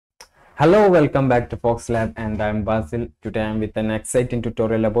Hello, welcome back to Fox Lab, and I'm Basil. Today I'm with an exciting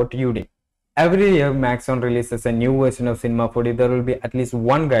tutorial about UDIM. Every year Maxon releases a new version of Cinema 4D. There will be at least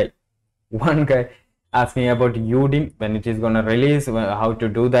one guy asking about UDIM, when it is gonna release, how to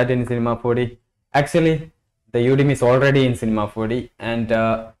do that in Cinema 4D. Actually, the UDIM is already in Cinema 4D, and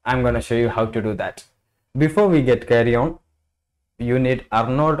I'm gonna show you how to do that. Before we get carry on, you need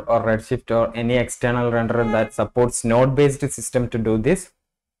Arnold or Redshift or any external renderer that supports node-based system to do this.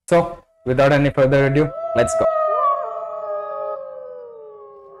 So without any further ado, let's go.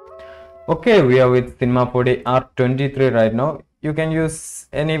 Okay, we are with Cinema 4D R23 right now. You can use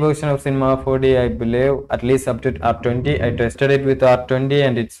any version of Cinema 4D, I believe, at least up to R20. I tested it with R20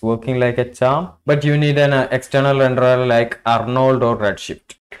 and it's working like a charm. But you need an external renderer like Arnold or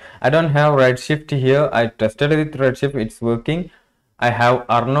Redshift. I don't have Redshift here. I tested it with Redshift, it's working. I have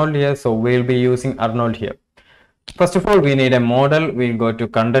Arnold here, so we'll be using Arnold here. First of all, we need a model. We'll go to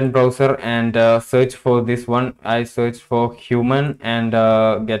content browser and search for this one. I search for human and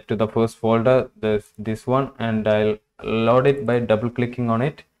get to the first folder, this one, and I'll load it by double clicking on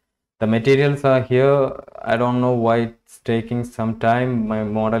it. The materials are here. I don't know why it's taking some time. My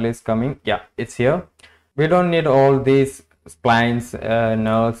model is coming. Yeah, it's here. We don't need all these splines,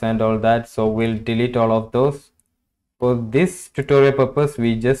 nerves and all that, so we'll delete all of those. For this tutorial purpose,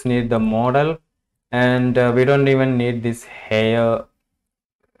 we just need the model, and we don't even need this hair,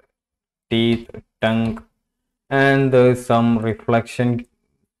 teeth, tongue, and there's some reflection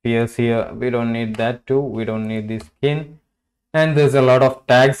spheres here. We don't need that too. We don't need this skin, and there's a lot of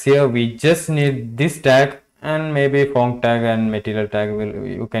tags here. We just need this tag and maybe font tag and material tag.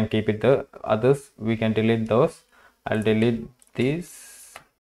 You can keep it. The others we can delete those. I'll delete these.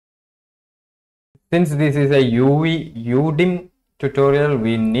 Since this is a UDIM tutorial,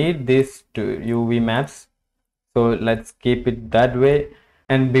 we need these UV maps, so let's keep it that way.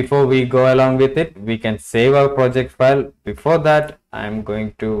 And before we go along with it, we can save our project file. Before that, I'm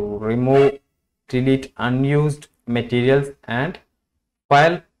going to delete unused materials and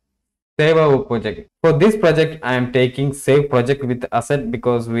file, save our project. For this project, I am taking save project with asset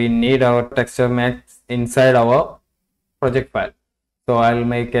because we need our texture maps inside our project file. So I'll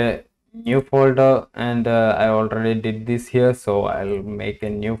make a new folder, and I already did this here, so I'll make a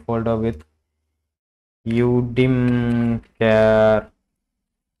new folder with UDIM care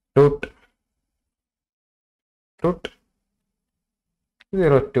root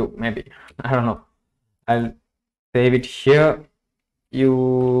 02 maybe, I don't know. I'll save it here,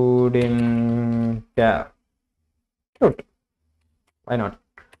 UDIM care root, why not.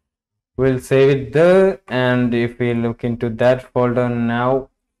 We'll save it there, and if we look into that folder now,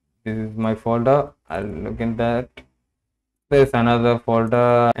 this is my folder. I'll look in that. There's another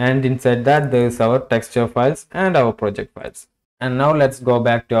folder, and inside that there's our texture files and our project files. And now let's go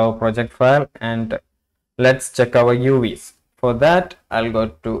back to our project file and let's check our UVs. For that, I'll go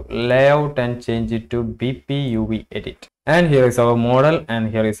to layout and change it to BP UV edit. And here is our model,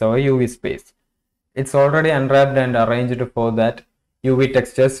 and here is our UV space. It's already unwrapped and arranged for that UV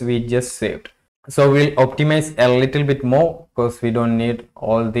textures we just saved. So we'll optimize a little bit more because we don't need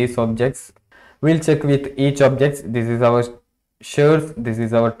all these objects. We'll check with each object. This is our shirts, this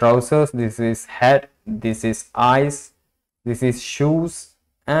is our trousers, this is head, this is eyes, this is shoes,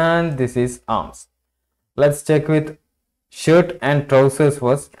 and this is arms. Let's check with shirt and trousers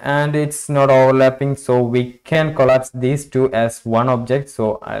first, and it's not overlapping, so we can collapse these two as one object.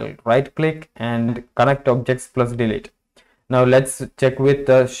 So I'll right click and connect objects plus delete. Now let's check with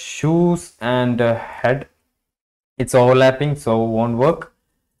the shoes and head. It's overlapping, so won't work.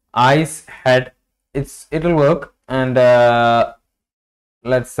 Eyes, head, it'll work. And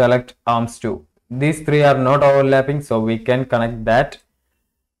let's select arms too. These three are not overlapping, so we can connect that.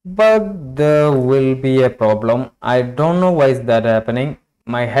 But there will be a problem. I don't know why is that happening.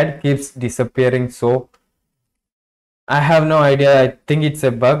 My head keeps disappearing, so I have no idea. I think it's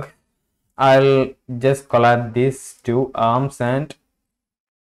a bug. I'll just collapse these two, arms and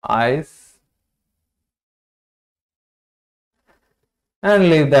eyes, and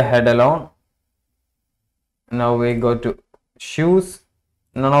leave the head alone. Now we go to shoes.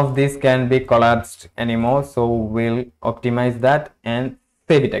 None of these can be collapsed anymore, so we'll optimize that and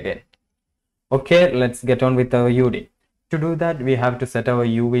save it again. Okay, let's get on with our UD. To do that, we have to set our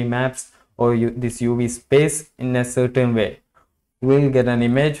UV maps or this UV space in a certain way. We'll get an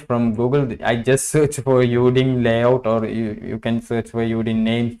image from Google. I just search for UDIM layout, or you can search for UDIM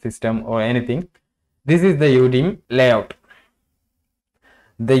name system or anything. This is the UDIM layout.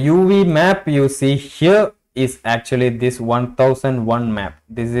 The UV map you see here is actually this 1001 map.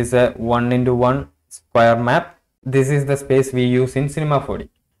 This is a 1x1 square map. This is the space we use in Cinema 4D.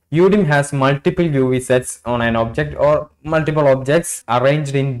 UDIM has multiple UV sets on an object or multiple objects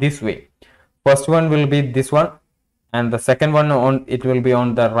arranged in this way. First one will be this one, and the second one on it will be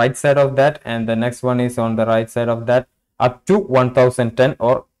on the right side of that, and the next one is on the right side of that, up to 1010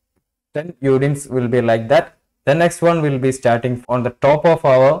 or 10 UDIMs will be like that. The next one will be starting on the top of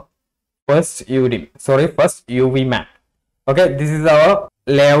our first UV map. Okay, this is our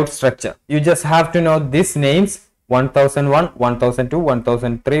layout structure. You just have to know these names: 1001, 1002,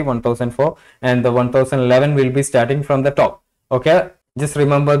 1003, 1004, and the 1011 will be starting from the top. Okay, just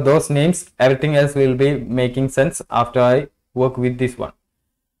remember those names. Everything else will be making sense after I work with this one.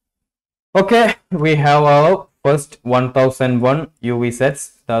 Okay, we have our first 1001 UV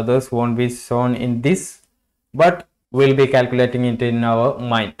sets. The others won't be shown in this, but we'll be calculating it in our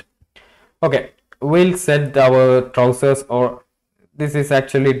mind. Okay, we'll set our trousers, or this is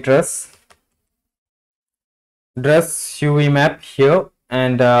actually dress UV map here,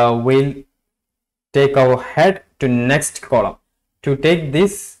 and we'll take our head to next column. To take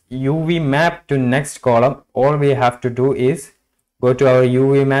this UV map to next column, all we have to do is go to our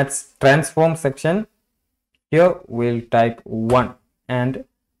UV maps transform section. Here we'll type 1 and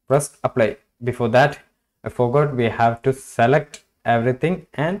press apply. Before that, I forgot, we have to select everything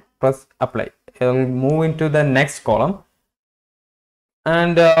and press apply. It will move into the next column,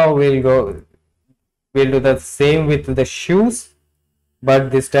 and we'll do the same with the shoes,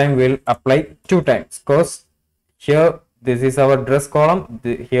 but this time we'll apply 2 times, because here this is our dress column,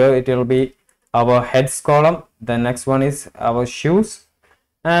 here it will be our heads column, the next one is our shoes,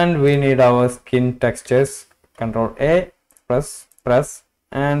 and we need our skin textures. Control A, press,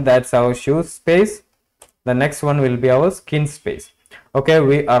 and that's our shoes space. The next one will be our skin space. Okay,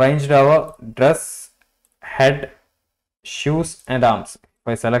 we arranged our dress, head, shoes, and arms. If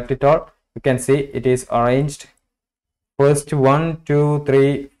I select it all, you can see it is arranged. First 1, 2,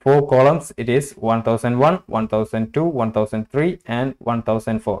 3, 4 columns. It is 1001, 1002, 1003, and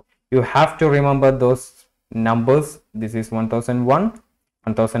 1004. You have to remember those numbers. This is 1001.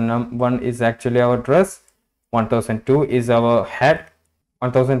 1001 is actually our dress. 1002 is our head.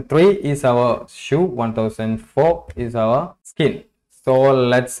 1003 is our shoe. 1004 is our skin. So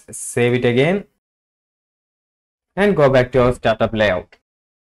let's save it again and go back to our startup layout.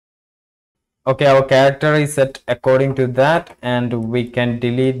 Okay, our character is set according to that, and we can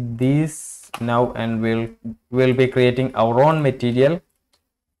delete these now, and we'll be creating our own material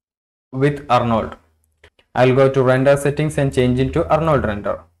with Arnold. I'll go to render settings and change it to Arnold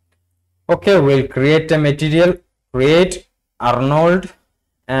render. Okay, we'll create a material, create Arnold,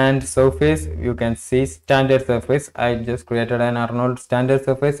 and surface. You can see standard surface. I just created an Arnold standard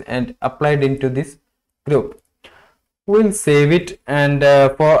surface and applied into this group. We'll save it, and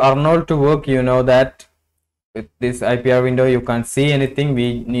for Arnold to work, you know that with this IPR window you can't see anything.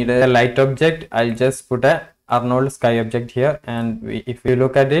 We need a light object. I'll just put a Arnold sky object here, and if we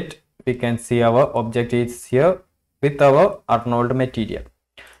look at it, we can see our object is here with our Arnold material.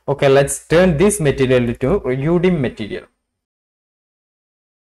 Okay, let's turn this material into UDIM material.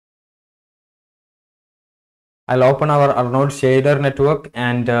 I'll open our Arnold shader network,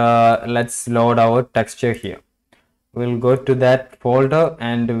 and let's load our texture here. We'll go to that folder,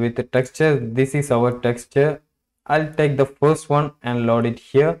 and with the texture, this is our texture. I'll take the first one and load it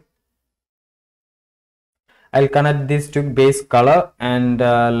here. I'll connect this to base color, and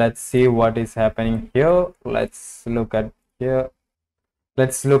let's see what is happening here. Let's look at here.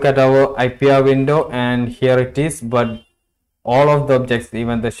 Let's look at our IPR window, and here it is, but all of the objects,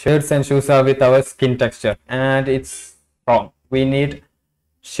 even the shirts and shoes, are with our skin texture, and it's wrong. We need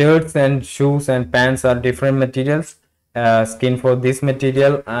shirts and shoes and pants are different materials, skin for this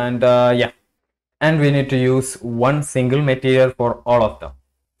material, and yeah, and we need to use one single material for all of them.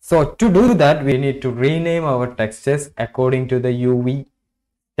 So to do that, we need to rename our textures according to the UV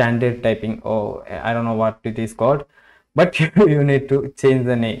standard typing, or I don't know what it is called, but you need to change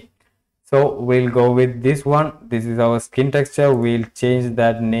the name. So we'll go with this one. This is our skin texture. We'll change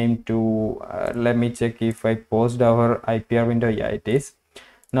that name to let me check if I paused our IPR window. Yeah, it is.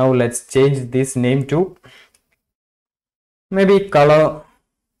 Now let's change this name to maybe color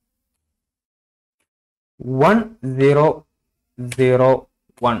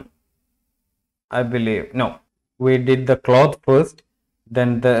 1001. I believe. No, we did the cloth first,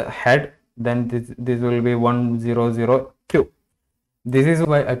 then the head, then this will be 1002. This is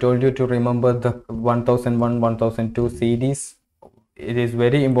why I told you to remember the 1001, 1002 CDs. It is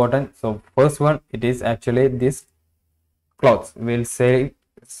very important. So first one, it is actually this clothes.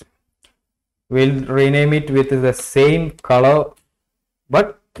 We'll rename it with the same color,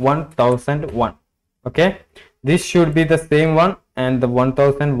 but 1001. Okay, this should be the same one. and the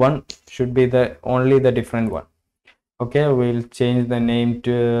 1001 should be the only the different one. Okay, we'll change the name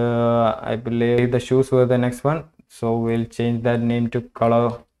to I believe the shoes were the next one, so we'll change that name to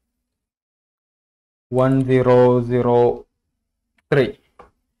color 1003,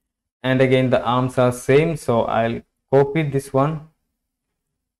 and again the arms are same, so I'll copy this one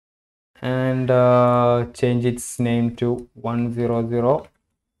and change its name to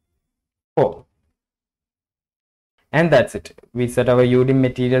 1004, and that's it. We set our UDIM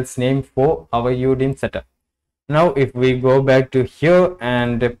materials name for our UDIM setup. Now if we go back to here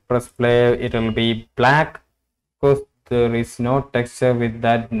and press play, it will be black because there is no texture with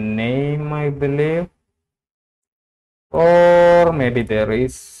that name, I believe, or maybe there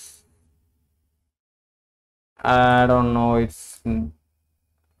is, I don't know. It's,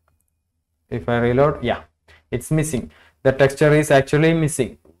 if I reload, yeah, it's missing. The texture is actually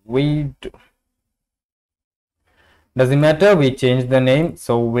missing. Doesn't matter, we change the name,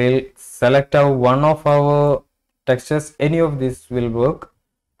 so we'll select one of our textures. Any of this will work.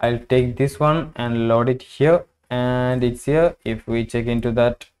 I'll take this one and load it here, and it's here. If we check into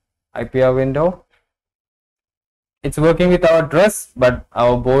that IPR window, it's working with our dress, but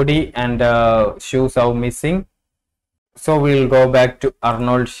our body and shoes are missing. So we'll go back to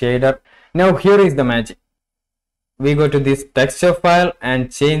Arnold shader. Now here is the magic. We go to this texture file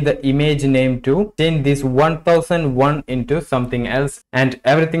and change the image name to, change this 1001 into something else, and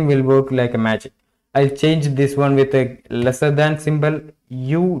everything will work like a magic. I'll change this one with a lesser than symbol,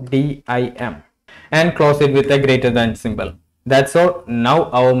 UDIM, and close it with a greater than symbol. That's all. Now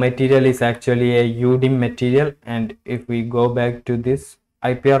our material is actually a UDIM material, and if we go back to this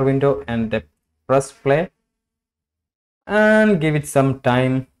IPR window and press play and give it some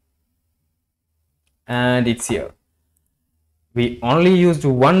time, and it's here. We only used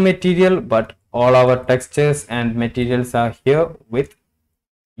one material, but all our textures and materials are here with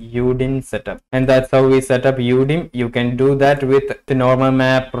UDIM setup, and that's how we set up UDIM. You can do that with the normal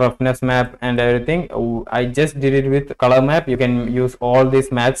map, roughness map, and everything. I just did it with color map. You can use all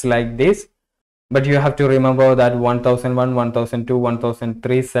these maps like this, but you have to remember that 1001, 1002,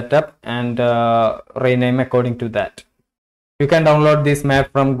 1003 setup and rename according to that. You can download this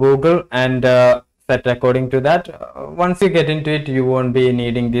map from Google and set according to that. Once you get into it, you won't be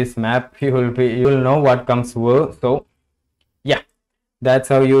needing this map. You will know what comes where. So yeah, that's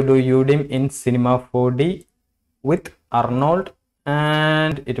how you do UDIM in Cinema 4D with Arnold,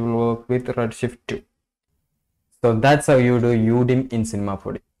 and it will work with Redshift too. So that's how you do UDIM in Cinema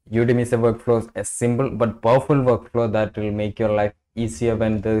 4D. UDIM is a workflow, a simple but powerful workflow that will make your life easier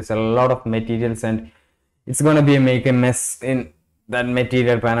when there is a lot of materials and it's gonna be make a mess in that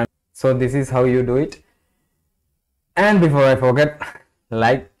material panel. So this is how you do it. And before I forget,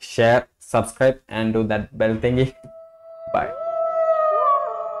 like, share, subscribe, and do that bell thingy. Bye.